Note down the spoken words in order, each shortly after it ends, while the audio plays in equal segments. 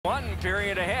fun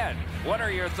period ahead. What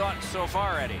are your thoughts so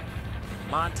far, Eddie?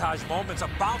 Montage moments, a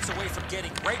bounce away from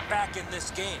getting right back in this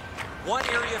game. One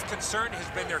area of concern has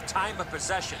been their time of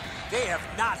possession. They have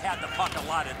not had the puck a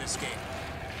lot in this game.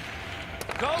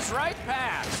 Goes right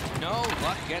past. No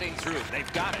luck getting through.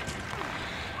 They've got it.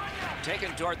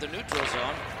 Taken toward the neutral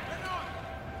zone.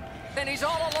 And he's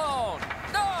all alone.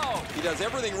 No! He does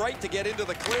everything right to get into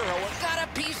the clear, however. Got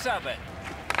a piece of it.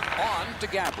 On to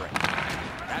Gabrick.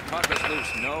 That puck is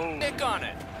loose. No nick on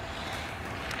it.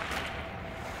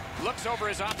 Looks over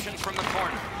his options from the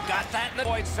corner. Got that.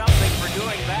 Avoid something for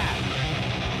doing that.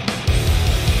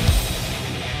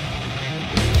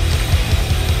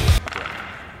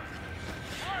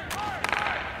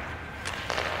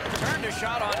 Turned a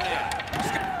shot on net.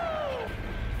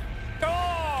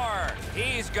 Score!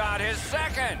 He's got his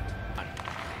second.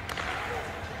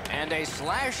 And a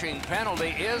slashing penalty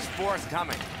is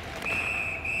forthcoming.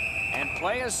 And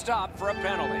play is stopped for a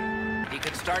penalty. He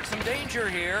could start some danger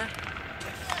here.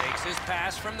 Takes his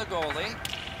pass from the goalie.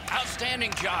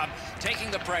 Outstanding job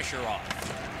taking the pressure off.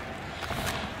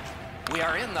 We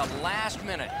are in the last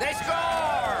minute. They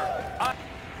score!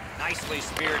 Nicely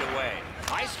speared away.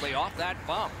 Nicely off that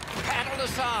bump. Paddled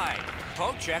aside.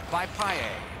 Poke check by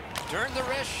Paille. Turn the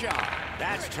wrist shot.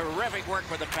 That's terrific work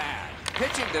with the pad.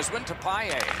 Pitching this one to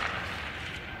Paille.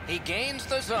 He gains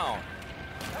the zone.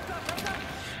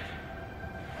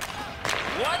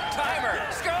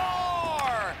 One-timer.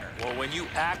 Score! Well, when you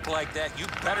act like that, you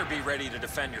better be ready to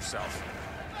defend yourself.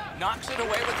 Knocks it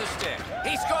away with the stick.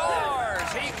 He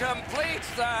scores! He completes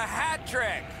the hat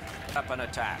trick. Up an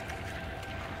attack.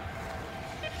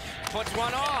 Puts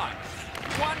one on.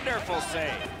 Wonderful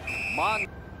save.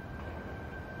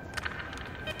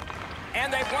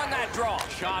 And they've won that draw.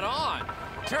 Shot on.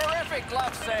 Terrific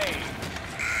glove save.